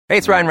Hey,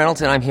 it's Ryan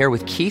Reynolds, and I'm here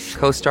with Keith,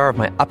 co-star of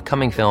my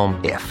upcoming film,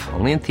 If,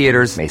 only in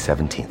theaters May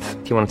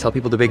 17th. Do you want to tell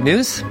people the big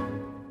news?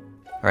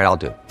 All right, I'll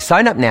do it.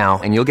 Sign up now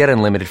and you'll get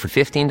unlimited for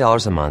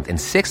 $15 a month and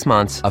 6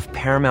 months of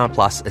Paramount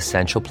Plus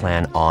Essential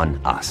Plan on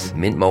us.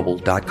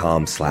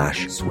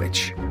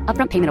 MintMobile.com/switch.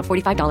 Upfront payment of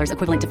 $45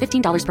 equivalent to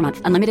 $15 per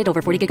month. Unlimited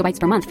over 40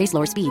 gigabytes per month. Face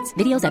lower speeds.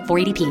 Videos at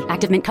 480p.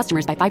 Active Mint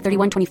customers by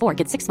 531.24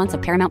 get 6 months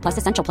of Paramount Plus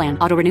Essential Plan.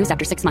 Auto renews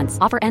after 6 months.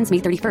 Offer ends May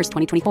 31st,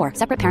 2024.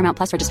 Separate Paramount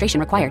Plus registration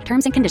required.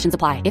 Terms and conditions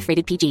apply if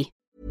rated PG.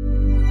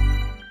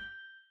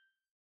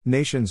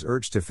 Nations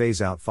urged to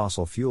phase out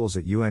fossil fuels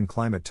at UN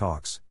climate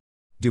talks.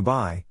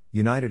 Dubai,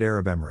 United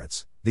Arab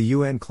Emirates. The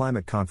UN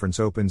Climate Conference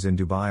opens in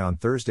Dubai on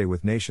Thursday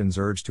with nations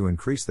urged to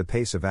increase the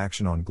pace of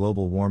action on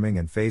global warming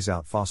and phase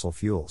out fossil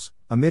fuels,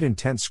 amid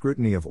intense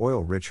scrutiny of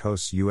oil-rich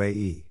hosts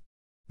UAE.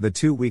 The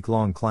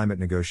 2-week-long climate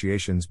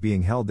negotiations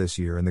being held this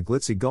year in the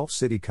glitzy Gulf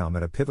city come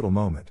at a pivotal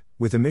moment,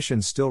 with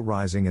emissions still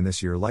rising and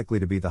this year likely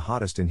to be the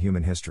hottest in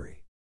human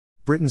history.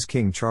 Britain's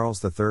King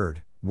Charles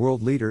III,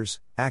 world leaders,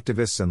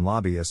 activists and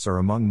lobbyists are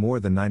among more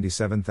than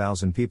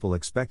 97,000 people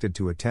expected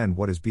to attend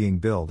what is being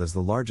billed as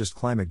the largest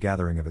climate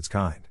gathering of its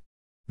kind.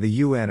 The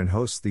UN and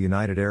hosts the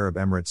United Arab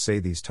Emirates say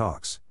these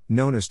talks,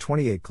 known as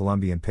 28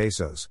 Colombian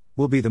pesos,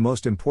 will be the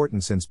most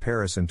important since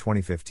Paris in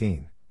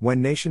 2015,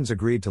 when nations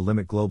agreed to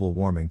limit global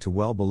warming to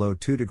well below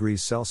 2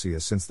 degrees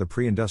Celsius since the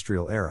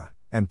pre-industrial era,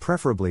 and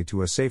preferably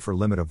to a safer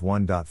limit of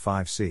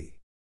 1.5 C.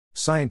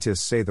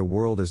 Scientists say the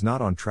world is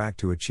not on track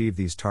to achieve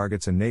these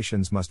targets and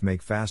nations must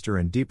make faster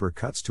and deeper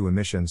cuts to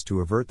emissions to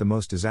avert the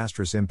most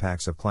disastrous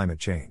impacts of climate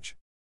change.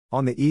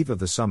 On the eve of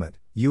the summit,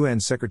 UN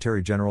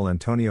Secretary-General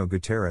Antonio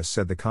Guterres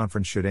said the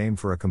conference should aim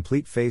for a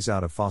complete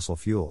phase-out of fossil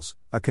fuels,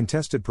 a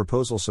contested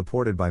proposal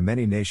supported by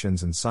many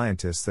nations and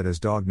scientists that has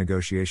dogged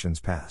negotiations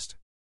past.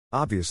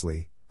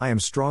 Obviously, I am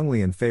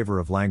strongly in favor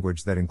of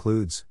language that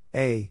includes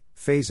a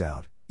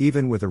phase-out,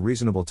 even with a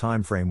reasonable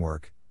time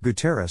framework,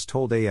 Guterres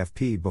told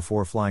AFP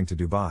before flying to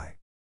Dubai.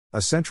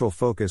 A central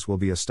focus will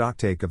be a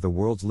stocktake of the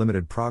world's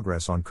limited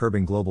progress on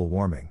curbing global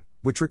warming,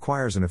 which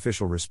requires an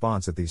official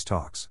response at these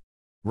talks.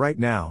 Right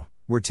now,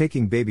 we're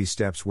taking baby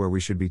steps where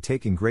we should be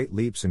taking great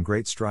leaps and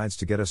great strides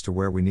to get us to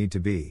where we need to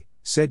be,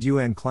 said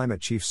UN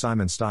Climate Chief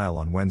Simon Style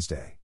on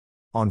Wednesday.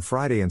 On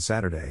Friday and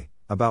Saturday,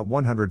 about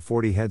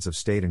 140 heads of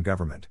state and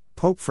government,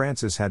 Pope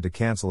Francis had to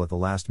cancel at the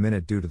last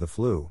minute due to the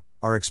flu,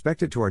 are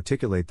expected to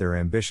articulate their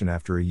ambition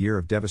after a year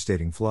of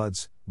devastating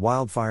floods,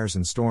 wildfires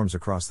and storms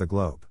across the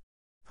globe.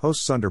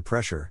 Hosts under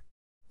pressure.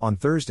 On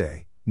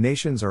Thursday,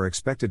 nations are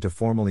expected to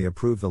formally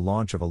approve the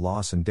launch of a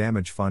loss and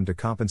damage fund to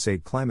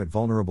compensate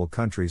climate-vulnerable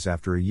countries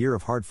after a year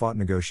of hard-fought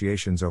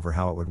negotiations over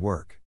how it would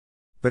work.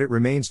 But it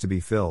remains to be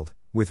filled,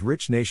 with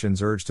rich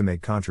nations urged to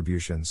make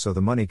contributions so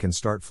the money can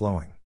start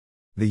flowing.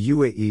 The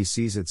UAE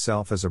sees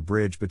itself as a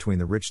bridge between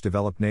the rich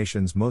developed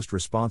nations most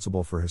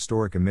responsible for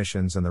historic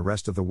emissions and the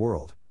rest of the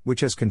world, which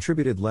has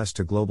contributed less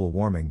to global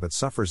warming but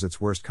suffers its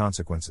worst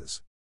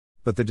consequences.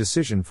 But the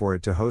decision for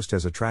it to host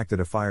has attracted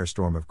a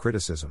firestorm of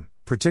criticism,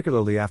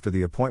 particularly after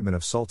the appointment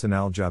of Sultan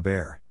Al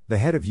Jaber, the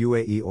head of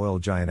UAE oil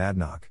giant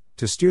ADNOC,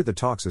 to steer the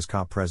talks as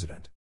COP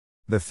president.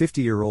 The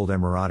 50-year-old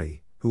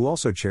Emirati, who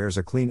also chairs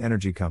a clean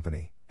energy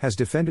company, has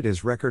defended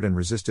his record and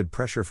resisted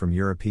pressure from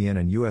European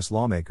and US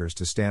lawmakers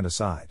to stand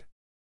aside.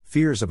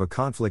 Fears of a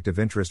conflict of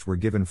interest were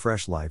given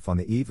fresh life on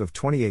the eve of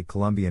 28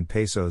 Colombian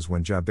pesos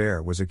when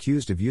Jaber was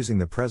accused of using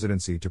the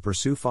presidency to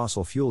pursue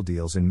fossil fuel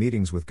deals in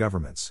meetings with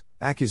governments,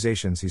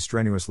 accusations he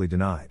strenuously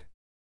denied.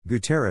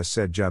 Guterres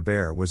said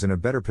Jaber was in a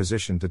better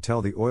position to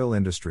tell the oil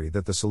industry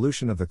that the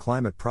solution of the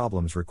climate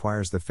problems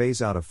requires the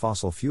phase-out of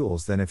fossil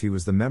fuels than if he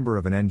was the member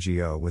of an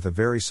NGO with a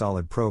very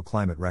solid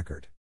pro-climate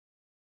record.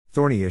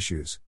 Thorny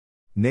issues.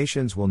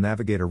 Nations will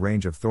navigate a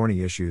range of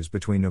thorny issues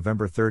between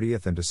November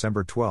 30th and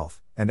December 12th,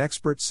 and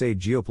experts say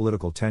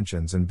geopolitical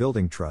tensions and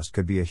building trust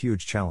could be a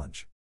huge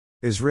challenge.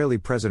 Israeli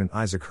President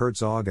Isaac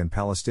Herzog and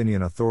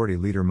Palestinian Authority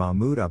leader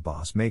Mahmoud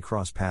Abbas may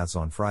cross paths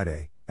on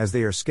Friday, as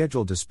they are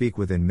scheduled to speak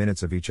within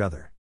minutes of each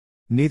other.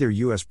 Neither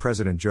U.S.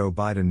 President Joe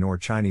Biden nor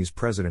Chinese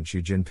President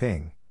Xi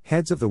Jinping,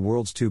 heads of the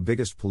world's 2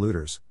 biggest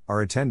polluters,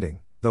 are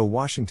attending, though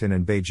Washington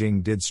and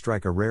Beijing did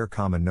strike a rare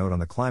common note on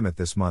the climate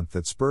this month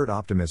that spurred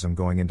optimism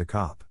going into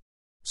COP.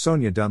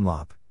 Sonia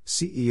Dunlop,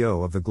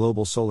 CEO of the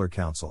Global Solar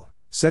Council,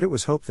 said it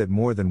was hoped that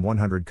more than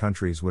 100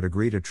 countries would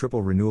agree to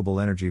triple renewable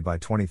energy by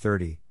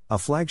 2030, a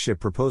flagship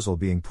proposal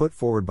being put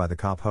forward by the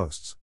COP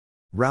hosts.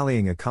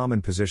 Rallying a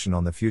common position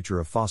on the future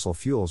of fossil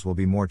fuels will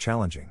be more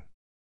challenging.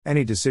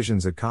 Any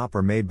decisions at COP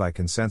are made by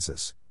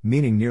consensus,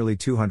 meaning nearly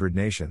 200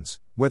 nations,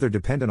 whether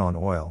dependent on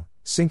oil,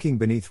 sinking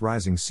beneath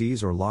rising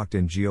seas or locked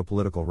in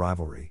geopolitical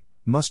rivalry,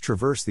 must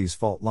traverse these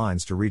fault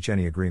lines to reach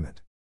any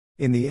agreement.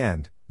 In the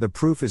end, the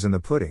proof is in the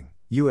pudding,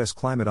 U.S.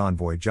 climate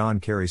envoy John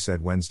Kerry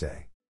said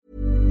Wednesday.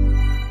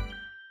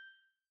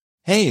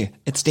 Hey,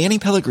 it's Danny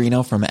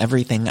Pellegrino from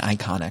Everything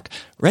Iconic.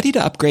 Ready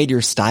to upgrade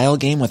your style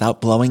game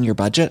without blowing your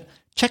budget?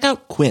 Check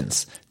out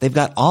Quince. They've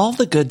got all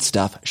the good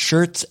stuff,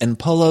 shirts and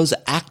polos,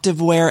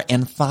 activewear,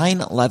 and fine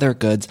leather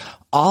goods,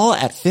 all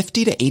at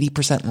 50 to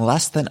 80%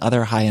 less than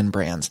other high-end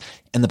brands.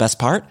 And the best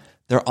part?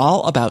 They're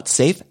all about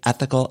safe,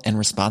 ethical, and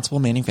responsible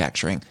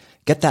manufacturing.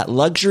 Get that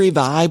luxury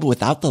vibe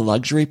without the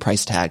luxury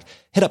price tag.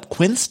 Hit up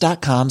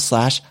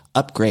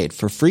quince.com/upgrade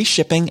for free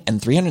shipping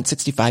and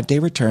 365-day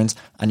returns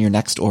on your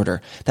next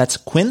order. That's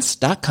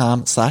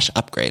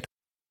quince.com/upgrade.